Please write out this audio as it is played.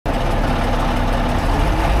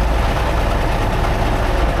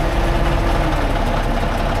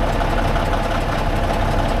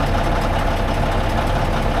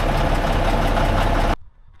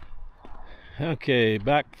Okay,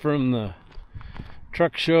 back from the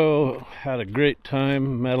truck show. Had a great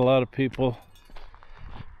time, met a lot of people.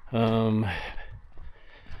 I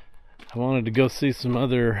wanted to go see some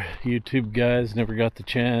other YouTube guys, never got the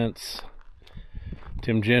chance.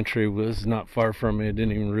 Tim Gentry was not far from me, I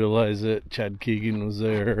didn't even realize it. Chad Keegan was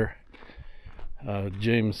there.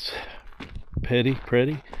 James Petty.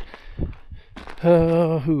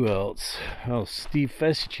 Who else? Oh, Steve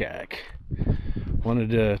Feschak.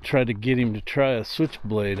 Wanted to try to get him to try a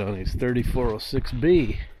switchblade on his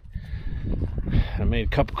 3406B. I made a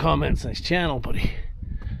couple comments on his channel, but he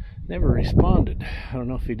never responded. I don't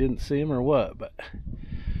know if he didn't see him or what, but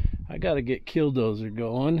I gotta get Killdozer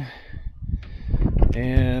going,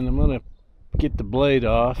 and I'm gonna get the blade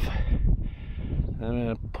off. I'm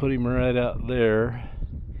gonna put him right out there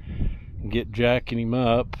and get jacking him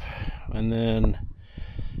up, and then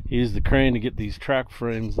use the crane to get these track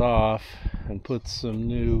frames off and put some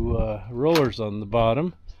new rollers on the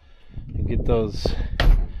bottom and get those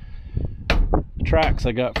tracks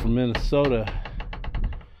I got from Minnesota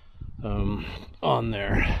on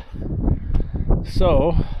there.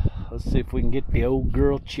 So let's see if we can get the old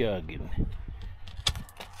girl chugging.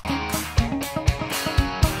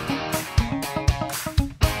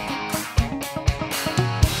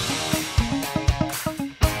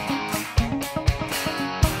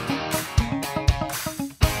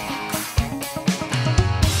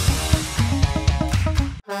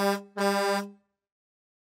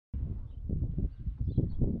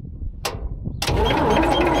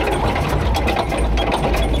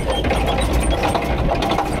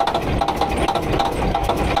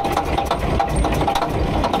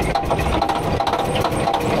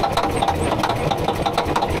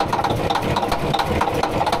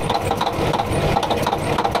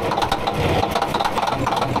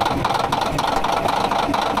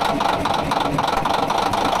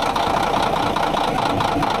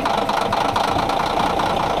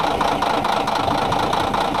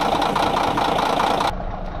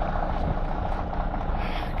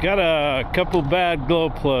 Got a couple bad glow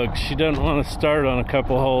plugs. She doesn't want to start on a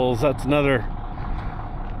couple holes. That's another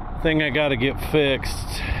thing I got to get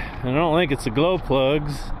fixed. I don't think it's the glow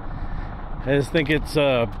plugs. I just think it's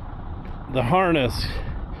the harness.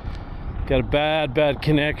 Got a bad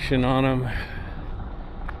connection on them.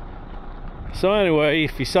 So anyway,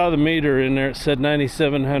 if you saw the meter in there, it said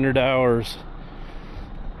 9,700 hours.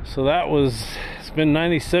 So it's been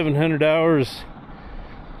 9,700 hours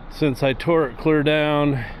since I tore it clear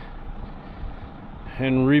down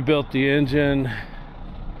and rebuilt the engine.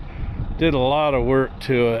 Did a lot of work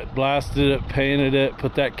to it, blasted it, painted it,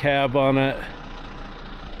 put that cab on it.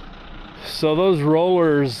 So those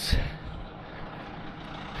rollers,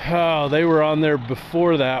 they were on there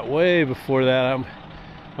before that, way before that. I'm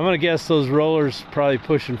gonna guess those rollers probably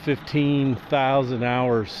pushing 15,000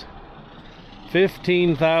 hours.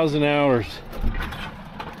 15,000 hours.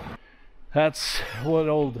 That's what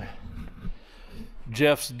old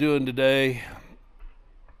Jeff's doing today.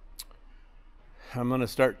 I'm gonna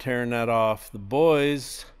start tearing that off. The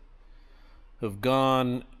boys have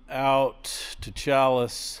gone out to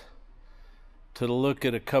Chalice to look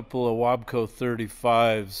at a couple of Wabco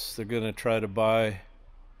 35s they're gonna try to buy.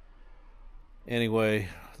 Anyway,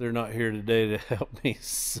 they're not here today to help me,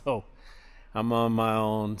 so I'm on my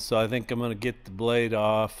own. So I think I'm gonna get the blade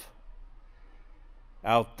off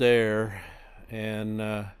out there, and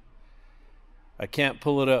I can't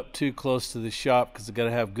pull it up too close to the shop because I got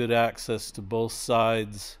to have good access to both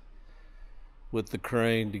sides with the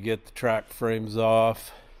crane to get the track frames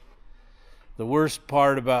off. The worst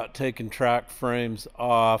part about taking track frames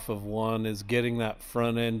off of one is getting that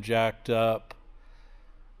front end jacked up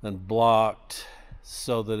and blocked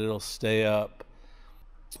so that it'll stay up,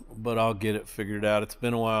 but I'll get it figured out. It's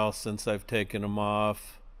been a while since I've taken them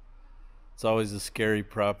off. It's always a scary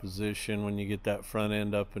proposition when you get that front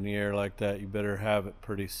end up in the air like that. You better have it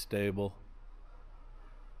pretty stable.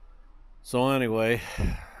 So anyway,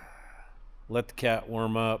 let the cat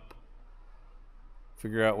warm up,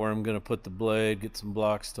 figure out where I'm going to put the blade, get some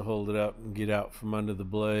blocks to hold it up and get out from under the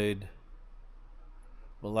blade.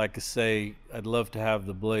 But like I say, I'd love to have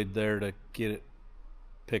the blade there to get it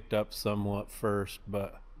picked up somewhat first,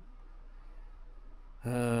 but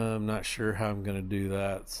I'm not sure how I'm going to do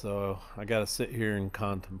that, so I got to sit here and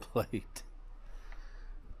contemplate.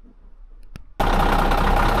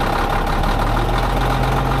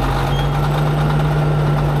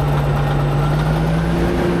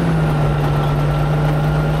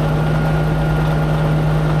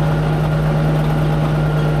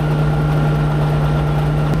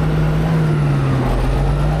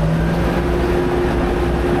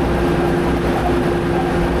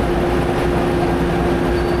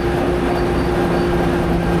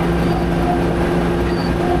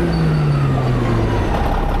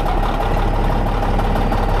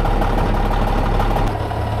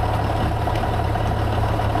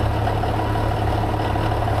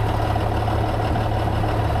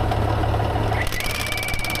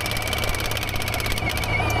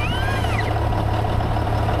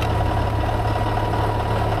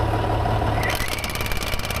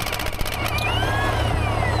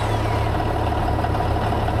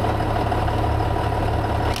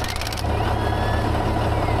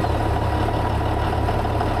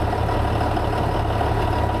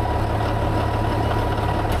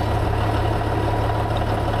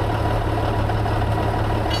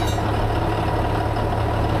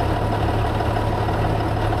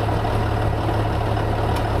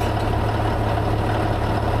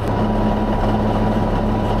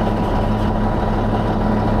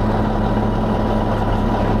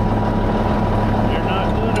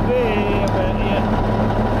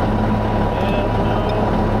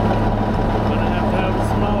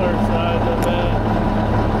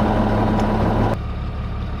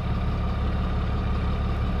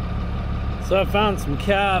 I found some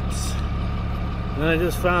caps, and I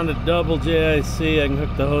just found a double JIC. I can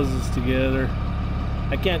hook the hoses together.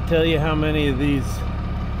 I can't tell you how many of these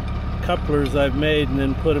couplers I've made and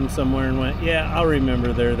then put them somewhere and went, yeah, I'll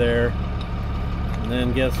remember they're there. And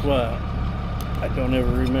then guess what? I don't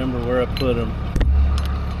ever remember where I put them.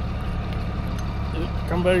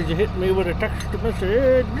 Somebody's hitting me with a text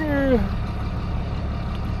message.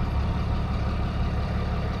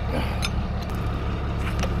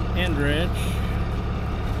 Hand wrench.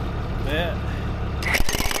 That.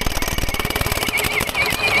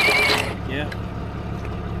 Yeah.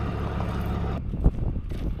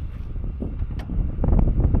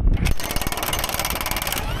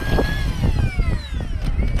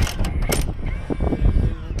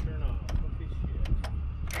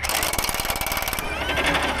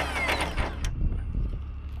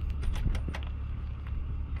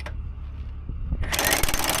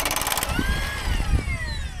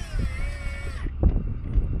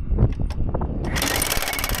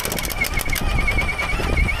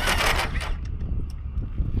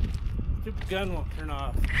 Stupid gun won't turn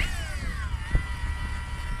off.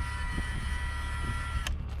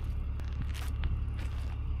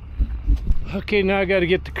 Okay, now I got to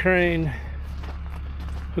get the crane,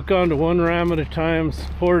 hook onto one ram at a time,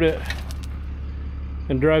 support it,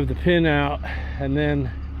 and drive the pin out, and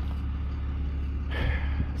then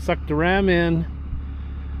suck the ram in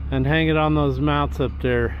and hang it on those mounts up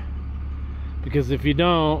there. Because if you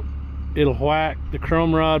don't, it'll whack, the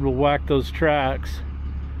chrome rod will whack those tracks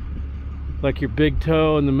like your big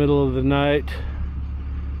toe in the middle of the night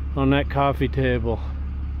on that coffee table.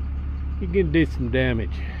 You can do some damage.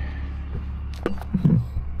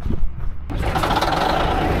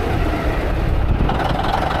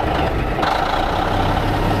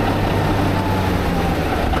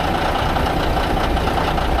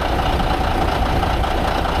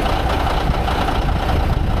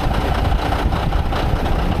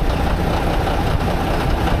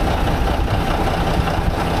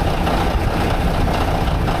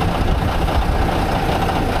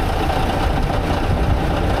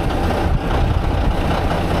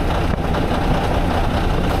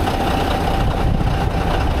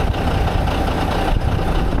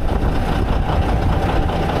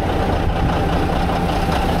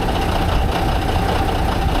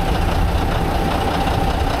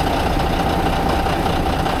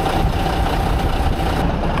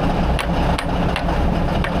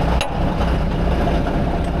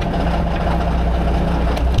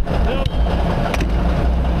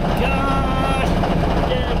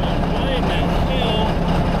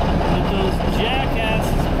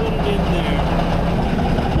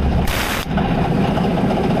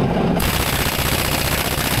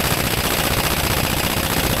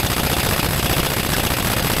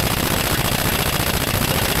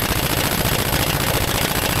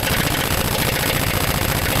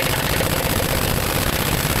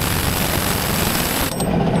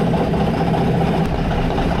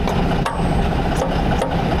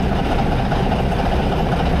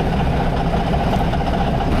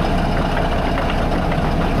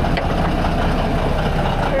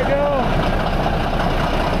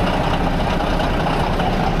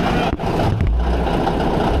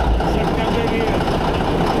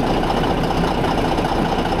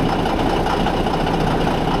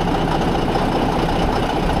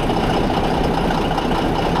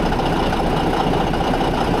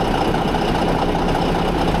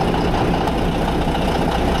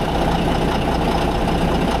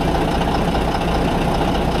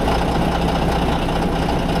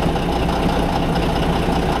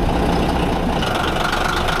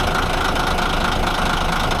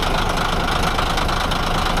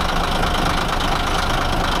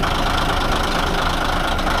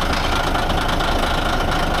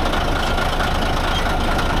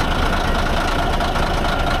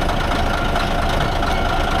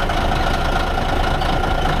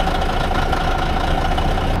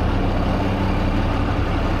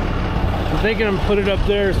 Thinking I'm put it up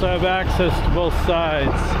there so I have access to both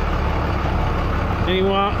sides.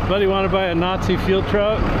 Anybody want to buy a Nazi fuel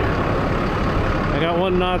truck? I got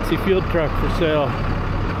one Nazi fuel truck for sale.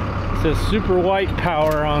 It says super white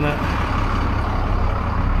power on it.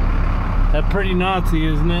 That's pretty Nazi,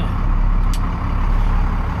 isn't it?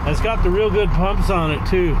 It's got the real good pumps on it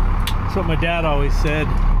too. That's what my dad always said.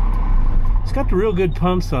 It's got the real good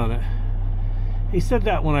pumps on it. He said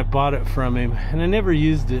that when I bought it from him, and I never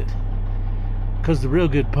used it because the real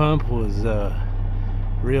good pump was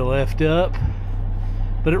real effed up.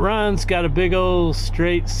 But it runs, got a big old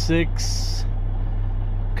straight 6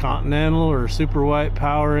 Continental or super white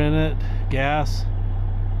power in it, gas.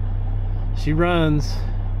 She runs.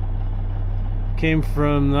 Came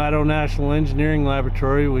from the Idaho National Engineering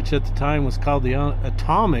Laboratory, which at the time was called the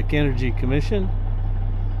Atomic Energy Commission.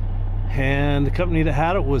 And the company that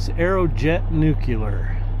had it was Aerojet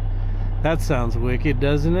Nuclear. That sounds wicked,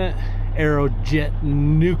 doesn't it? Aerojet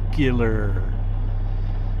Nuclear.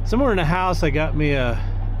 Somewhere in the house I got me a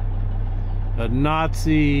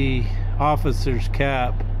Nazi officer's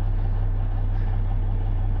cap.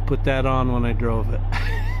 Put that on when I drove it.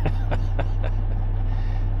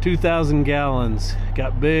 2,000 gallons.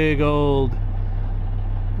 Got big old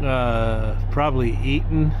probably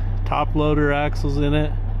Eaton top loader axles in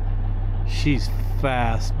it. She's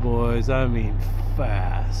fast, boys. I mean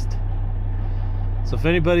fast. So if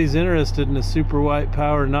anybody's interested in a super white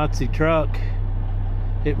power Nazi truck,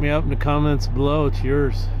 hit me up in the comments below. It's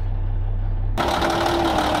yours.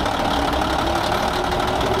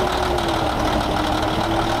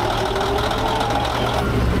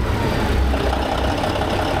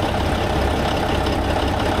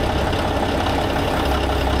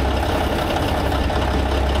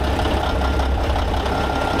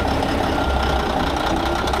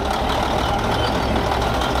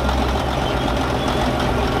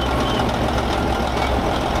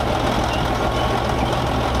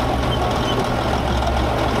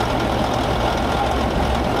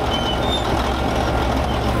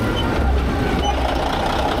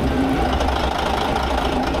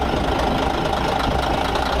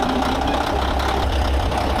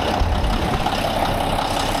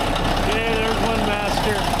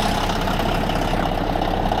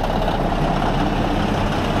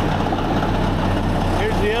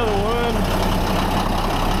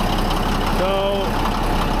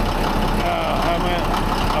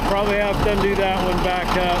 Probably have to undo that one back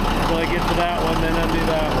up until I get to that one, then undo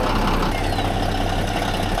that one.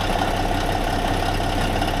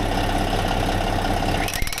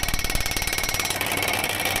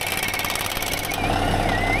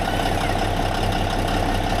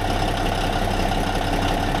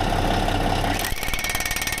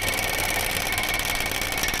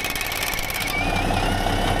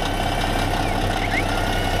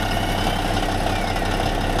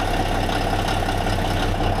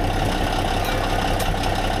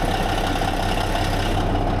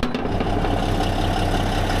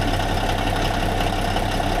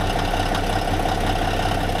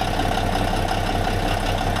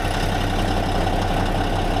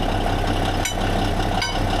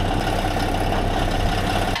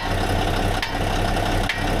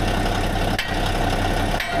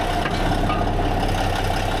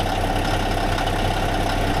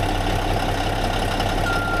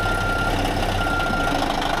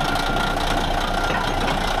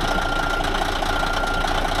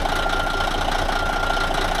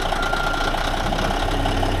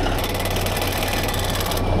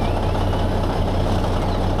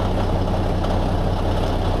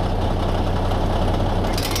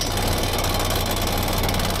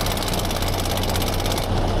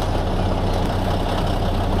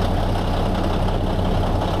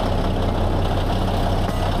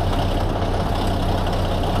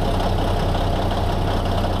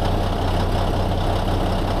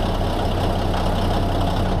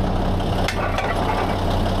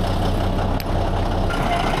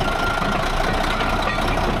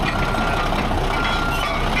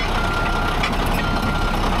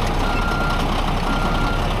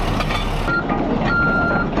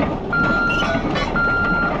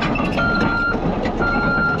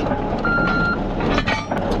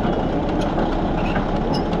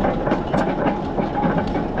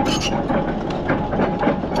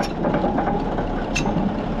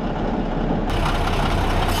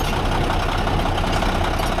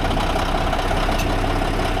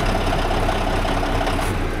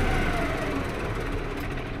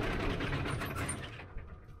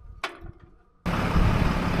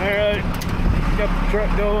 Alright, got the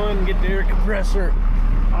truck going, get the air compressor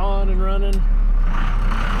on and running.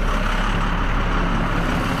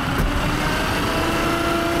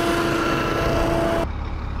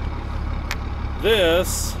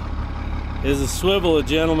 This is a swivel a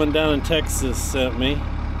gentleman down in Texas sent me.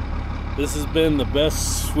 This has been the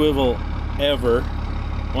best swivel ever.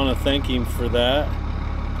 I want to thank him for that.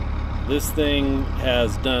 This thing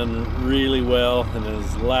has done really well and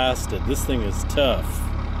has lasted. This thing is tough.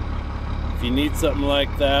 If you need something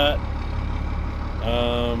like that,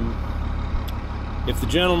 if the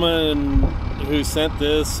gentleman who sent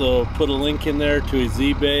this will put a link in there to his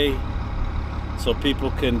eBay so people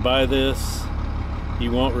can buy this, you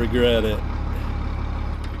won't regret it.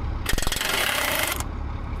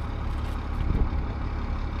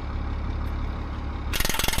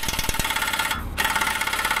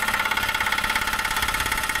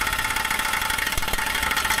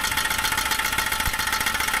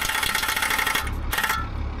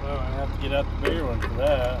 get out the bigger one for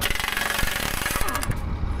that.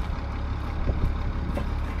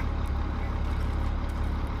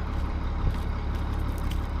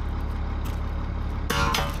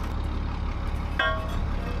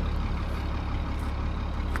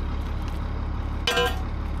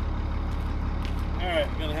 Alright,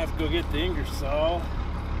 I'm gonna have to go get the Ingersoll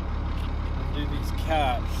and do these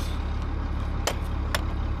caps.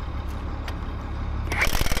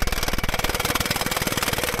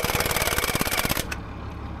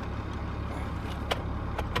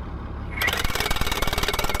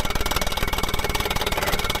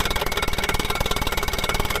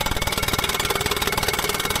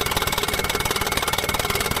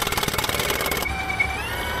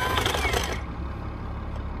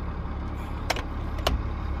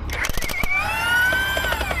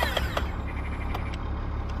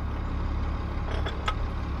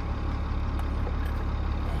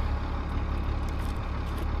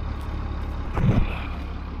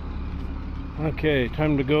 Okay,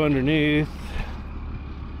 time to go underneath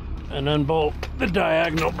and unbolt the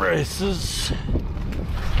diagonal braces.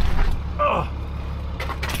 Oh,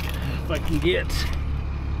 if I can get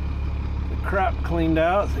the crap cleaned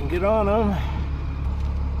out and get on them.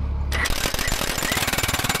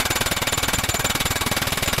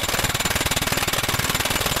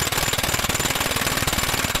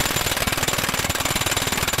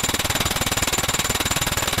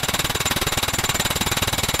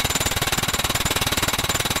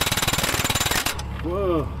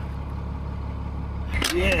 Whoa.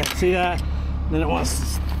 Yeah, see that? Then it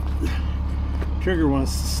wants to, trigger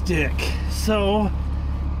wants to stick. So,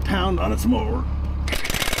 pound on it some more.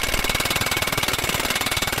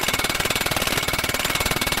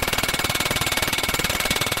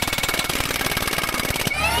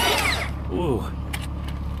 Whoa.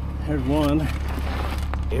 There's one.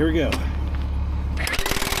 Here we go.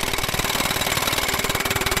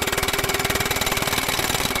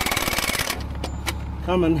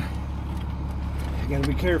 Coming. I gotta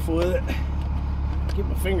be careful with it. Get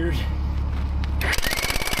my fingers.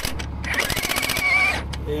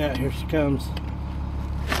 Yeah, here she comes.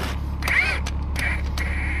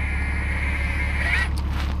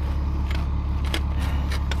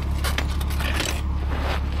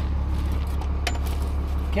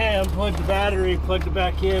 Okay, unplug the battery, plug it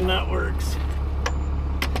back in, that works.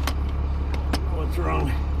 What's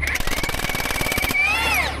wrong?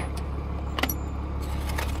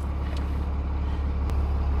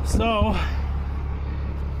 So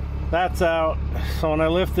that's out. So when I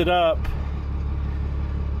lift it up,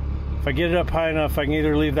 if I get it up high enough, I can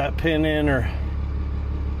either leave that pin in or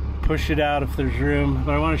push it out if there's room.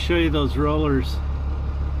 But I want to show you those rollers.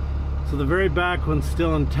 So the very back one's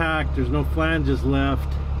still intact. There's no flanges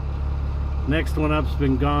left. Next one up's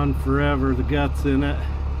been gone forever. The gut's in it.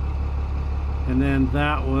 And then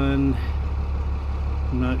that one,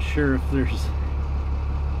 I'm not sure if there's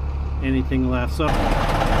anything left. So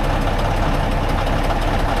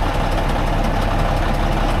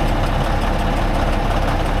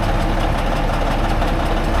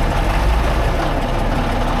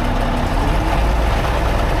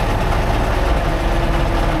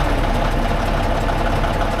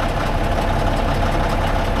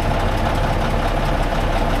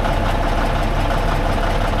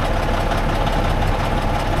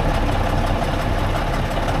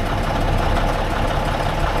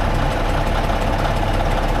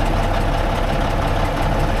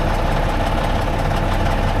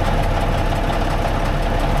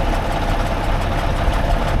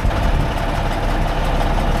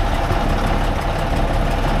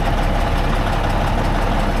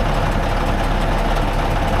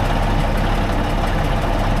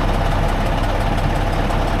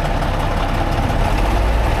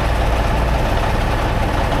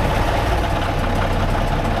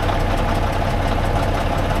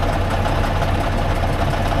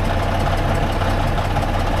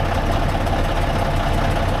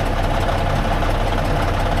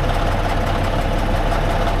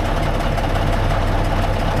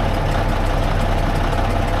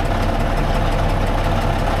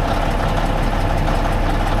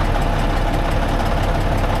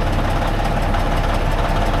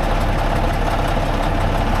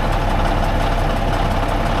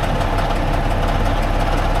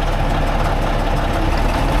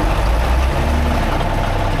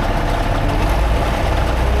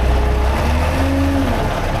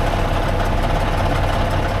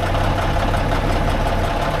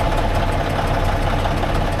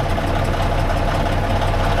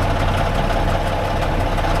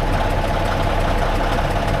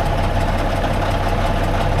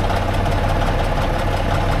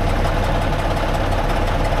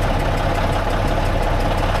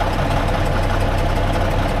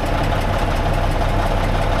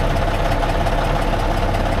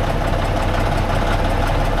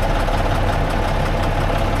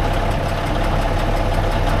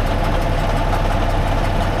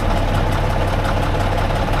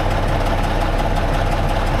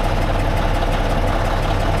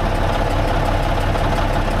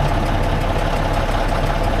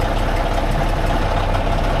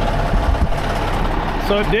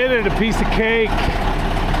So it did it, a piece of cake,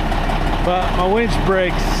 but my winch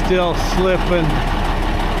brake's still slipping.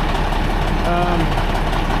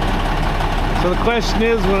 So the question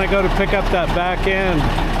is, when I go to pick up that back end,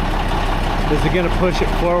 is it going to push it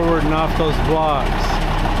forward and off those blocks?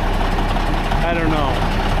 I don't know.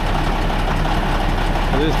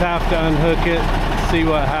 I just have to unhook it, see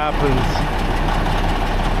what happens.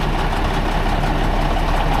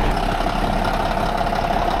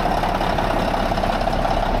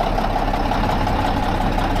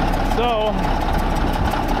 So,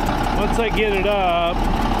 once I get it up,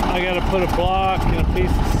 I got to put a block and a piece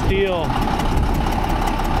of steel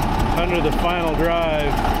under the final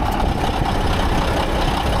drive.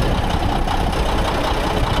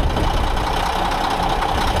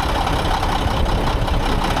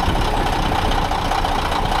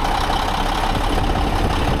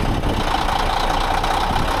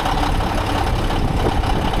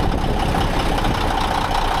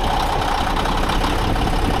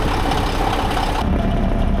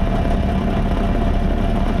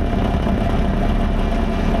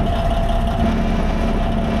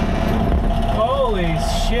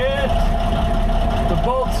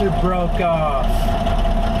 Broke off.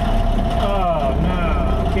 Oh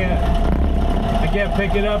no, I can't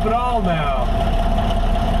pick it up at all now.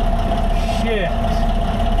 Shit.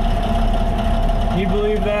 Can you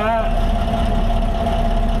believe that?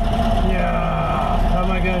 Yeah, how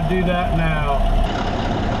am I gonna do that now?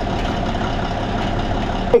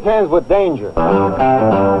 Shake hands with danger. Shake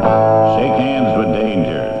hands with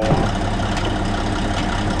danger.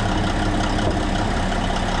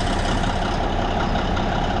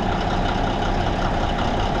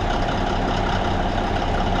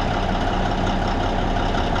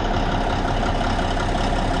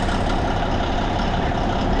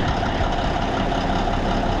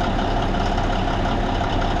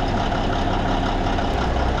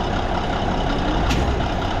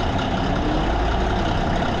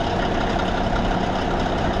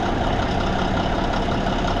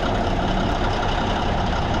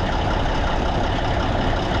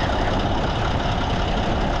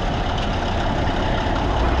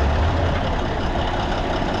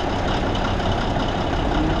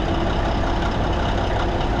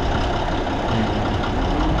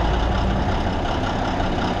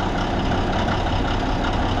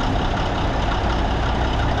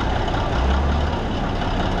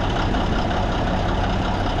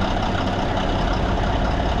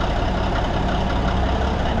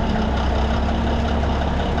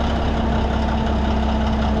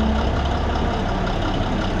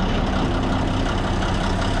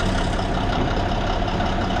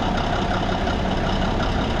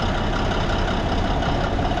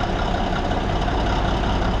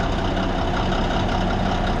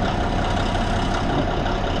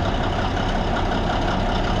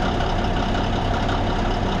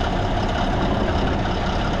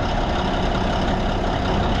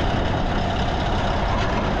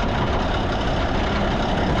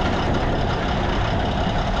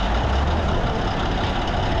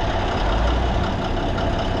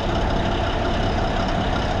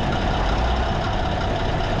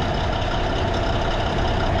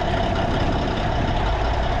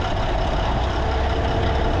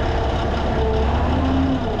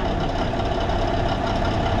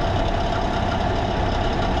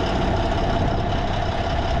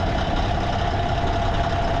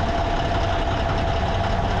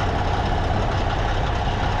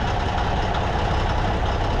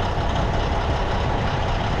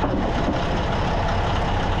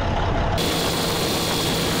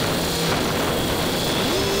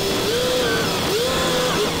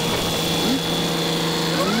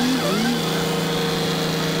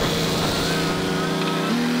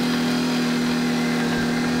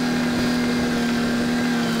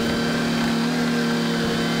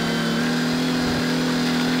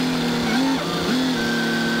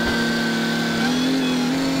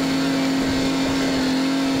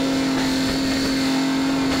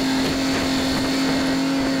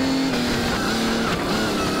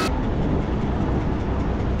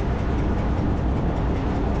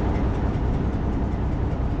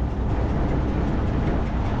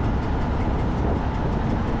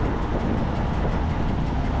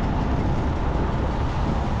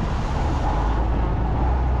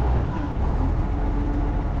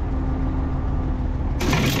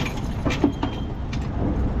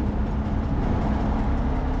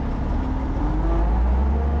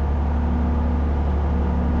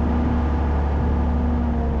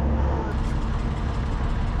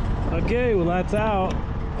 Okay, well that's out.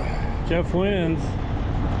 Jeff wins.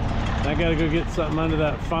 I gotta go get something under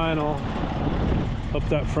that final. Hope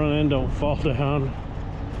that front end don't fall down.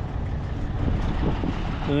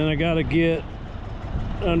 And then I gotta get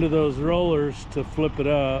under those rollers to flip it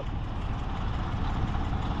up.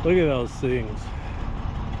 Look at those things.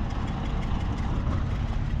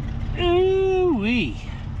 Ooh-wee.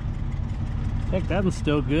 Heck, that one's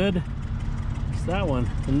still good. It's that one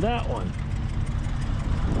and that one.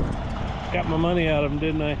 Got my money out of them,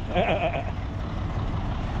 didn't I?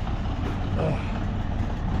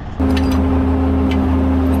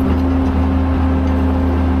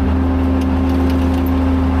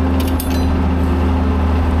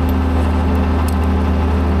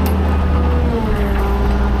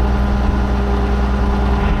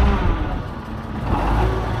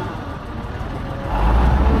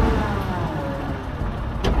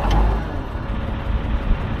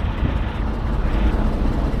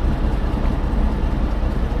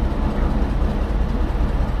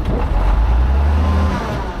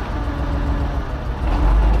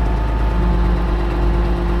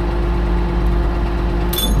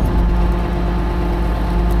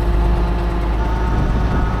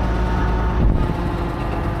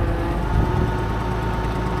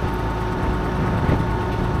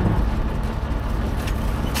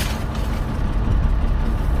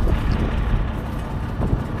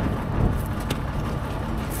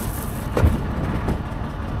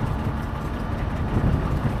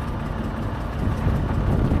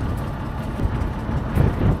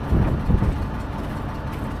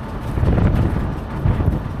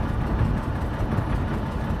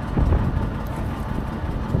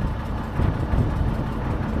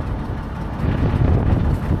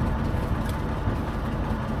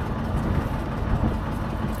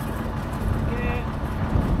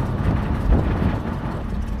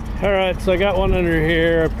 Alright, so I got one under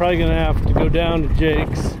here. I'm probably gonna have to go down to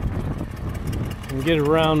Jake's and get a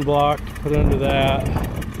round block to put under that.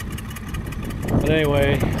 But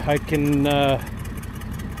anyway, I can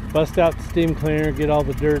bust out the steam cleaner, get all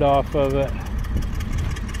the dirt off of it,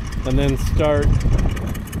 and then start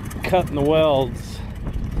cutting the welds.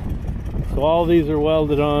 So all these are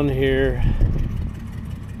welded on here.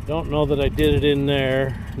 Don't know that I did it in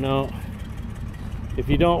there. No. If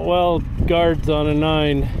you don't weld guards on a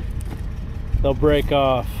 9, they'll break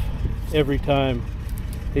off every time.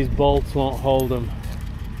 These bolts won't hold them.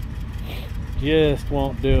 Just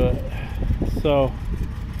won't do it. So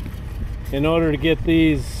in order to get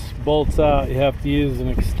these bolts out, you have to use an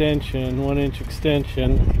extension, 1-inch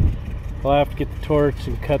extension. I'll have to get the torch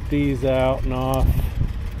and cut these out and off.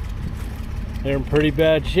 They're in pretty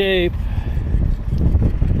bad shape.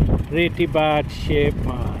 Pretty bad shape,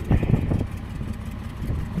 man.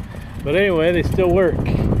 But anyway, they still work.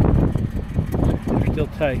 They're still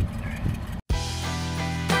tight.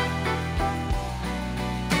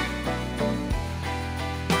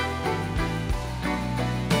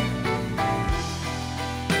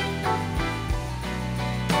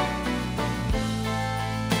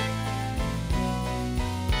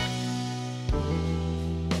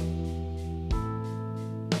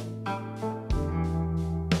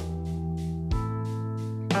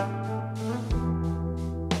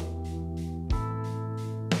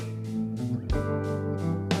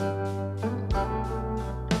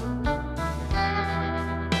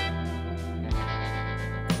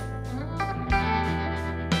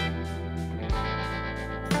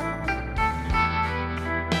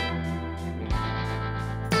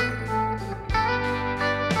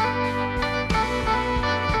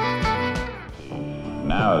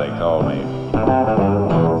 Now they call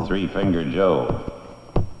me Three-Finger Joe.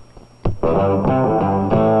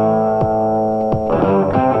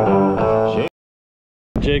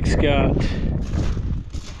 Jake's got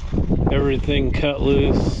everything cut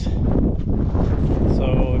loose,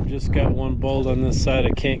 so I've just got one bolt on this side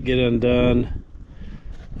I can't get undone.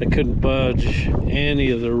 I couldn't budge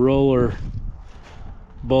any of the roller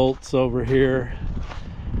bolts over here.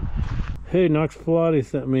 Hey, Knox Pilati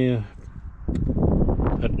sent me a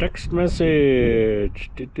text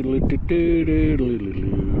message.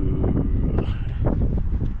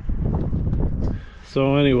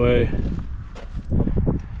 So anyway,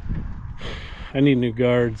 I need new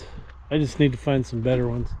guards. I just need to find some better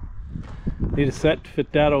ones. Need a set to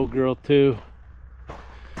fit that old girl too.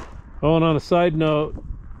 Oh, and on a side note,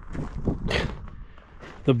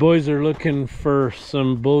 the boys are looking for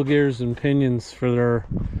some bull gears and pinions for their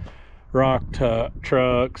rock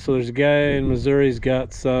truck. So there's a guy in Missouri's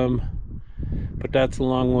got some, but that's a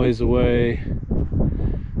long ways away.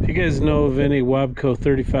 If you guys know of any Wabco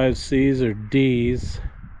 35Cs or Ds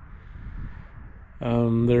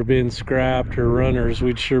that are being scrapped or runners,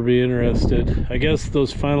 we'd sure be interested. I guess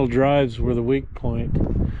those final drives were the weak point.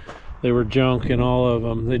 They were junk in all of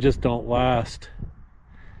them. They just don't last.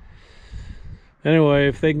 Anyway,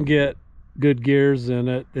 if they can get good gears in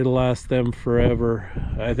it, it'll last them forever.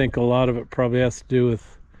 I think a lot of it probably has to do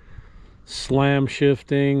with slam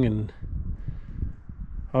shifting and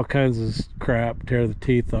all kinds of crap, tear the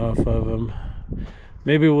teeth off of them.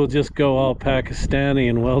 Maybe we'll just go all Pakistani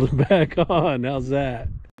and weld them back on. How's that?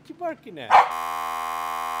 What you barking at?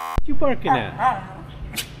 What you barking at?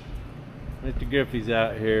 Mr. Griffey's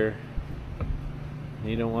out here.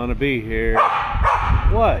 He don't want to be here.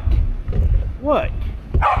 What? What?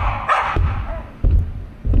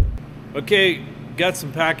 Okay, got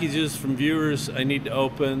some packages from viewers I need to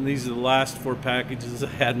open. These are the last 4 packages I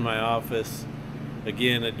had in my office.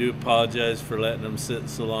 Again, I do apologize for letting them sit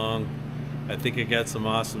so long. I think I got some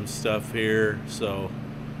awesome stuff here, so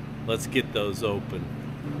let's get those open.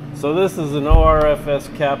 So this is an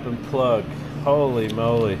ORFS cap and plug. Holy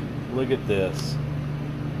moly, look at this.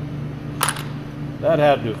 That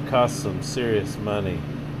had to have cost some serious money.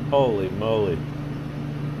 Holy moly.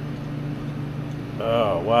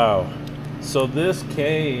 Oh, wow. So this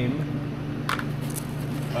came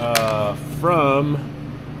from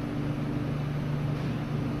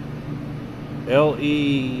L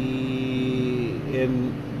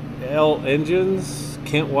Engines,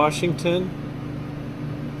 Kent, Washington.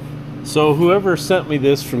 So whoever sent me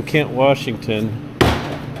this from Kent, Washington,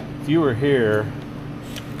 if you were here,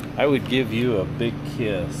 I would give you a big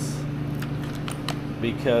kiss,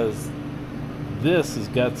 because this has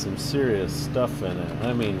got some serious stuff in it.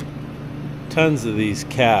 I mean, tons of these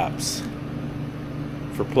caps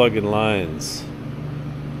for plugging lines.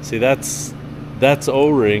 See, that's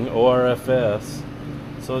O-ring, ORFS.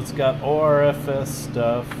 So it's got ORFS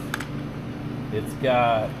stuff. It's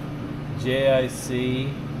got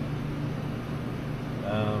JIC,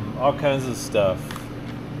 all kinds of stuff.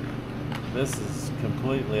 This is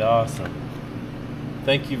completely awesome.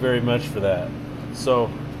 Thank you very much for that. So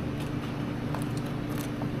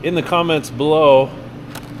in the comments below,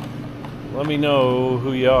 let me know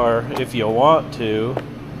who you are. If you want to,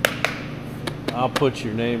 I'll put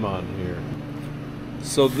your name on here.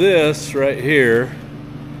 So this right here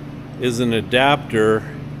is an adapter,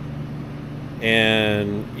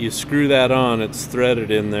 and you screw that on, it's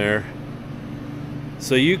threaded in there.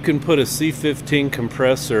 So you can put a C15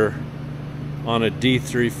 compressor on a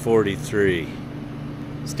D343.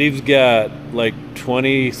 Steve's got like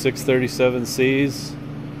 20 637Cs,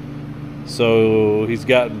 so he's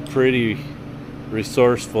gotten pretty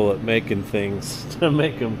resourceful at making things to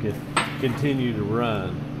make them continue to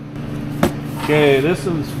run. Okay, this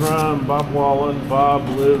one's from Bob Wallen. Bob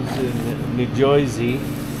lives in New Jersey.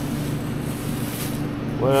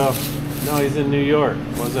 Well, no, he's in New York.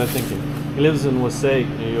 What was I thinking? He lives in Wasake,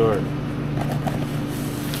 New York.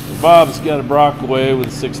 Bob's got a Brockway with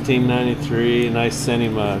a 1693, and I sent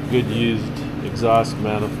him a good used exhaust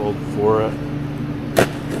manifold for it.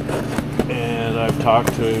 And I've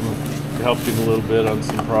talked to him, helped him a little bit on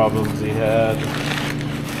some problems he had.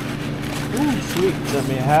 Ooh, sweet, sent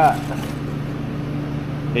me a hat.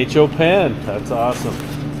 HO pen, that's awesome.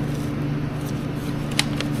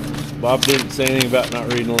 Bob didn't say anything about not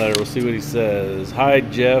reading the letter. We'll see what he says. Hi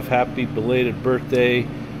Jeff, happy belated birthday.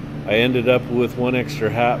 I ended up with one extra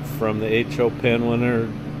hat from the HO pen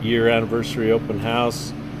 100 year anniversary open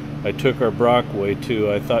house. I took our Brockway too.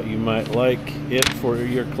 I thought you might like it for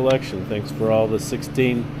your collection. Thanks for all the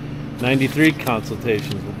 1693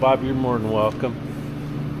 consultations. Well, Bob, you're more than welcome.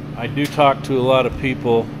 I do talk to a lot of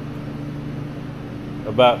people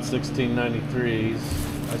about 1693s.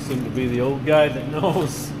 I seem to be the old guy that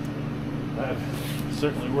knows. I've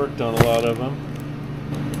certainly worked on a lot of them.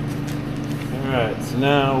 Alright, so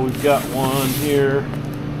now we've got one here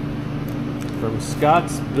from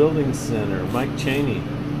Scott's Building Center, Mike Cheney,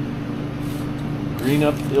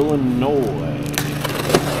 Greenup, Illinois.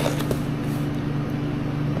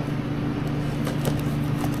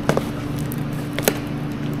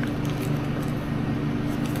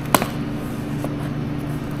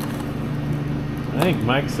 I think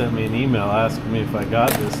Mike sent me an email asking me if I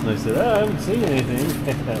got this, and I said, I haven't seen anything.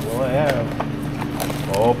 Well, I have.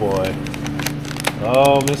 Oh boy.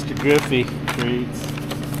 Oh, Mr. Griffey treats.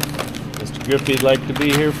 Mr. Griffey'd like to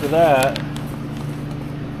be here for that.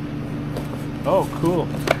 Oh, cool.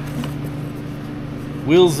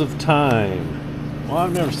 Wheels of Time. Well,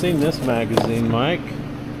 I've never seen this magazine, Mike.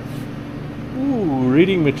 Ooh,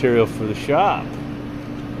 reading material for the shop.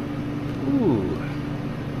 Ooh,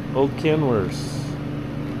 old Kenworths.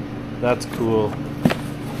 That's cool.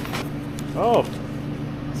 Oh,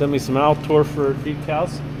 send me some Altor for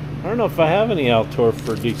decals. I don't know if I have any Altor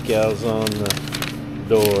for decals on the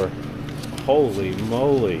door. Holy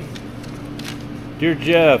moly. Dear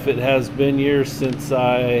Jeff, it has been years since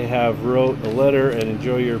I have wrote a letter and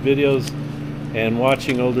enjoy your videos and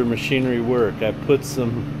watching older machinery work. I put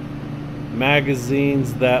some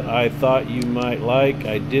magazines that I thought you might like.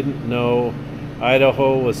 I didn't know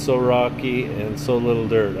Idaho was so rocky and so little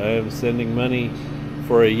dirt. I am sending money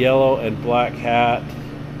for a yellow and black hat.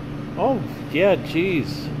 Oh, yeah,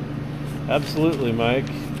 geez. Absolutely,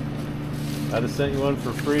 Mike. I'd have sent you one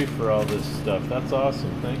for free for all this stuff. That's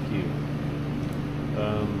awesome. Thank you.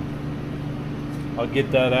 I'll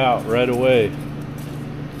get that out right away.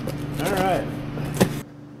 All right.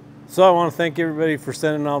 So I want to thank everybody for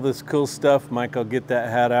sending all this cool stuff. Mike, I'll get that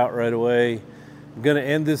hat out right away. I'm going to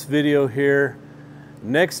end this video here.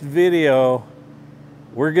 Next video,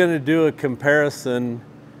 we're going to do a comparison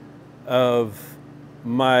of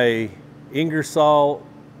my Ingersoll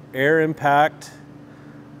air impact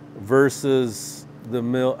versus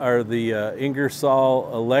the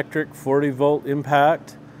Ingersoll electric 40 volt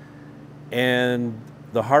impact and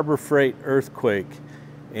the Harbor Freight earthquake.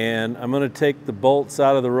 And I'm going to take the bolts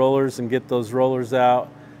out of the rollers and get those rollers out,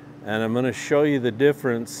 and I'm going to show you the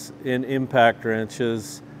difference in impact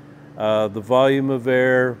wrenches, the volume of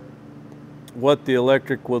air, what the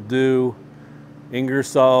electric will do.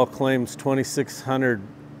 Ingersoll claims 2,600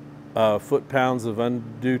 foot-pounds of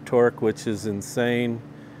undue torque, which is insane,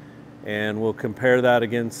 and we'll compare that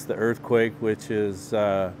against the earthquake, which is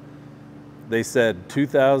they said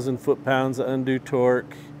 2,000 foot-pounds of undue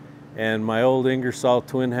torque, and my old Ingersoll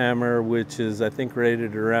twin hammer, which is I think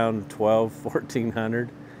rated around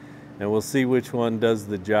 1,400, and we'll see which one does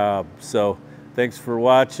the job. So thanks for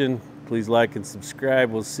watching. Please like and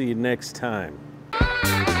subscribe. We'll see you next time. It's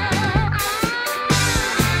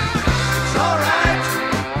alright.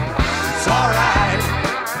 It's alright.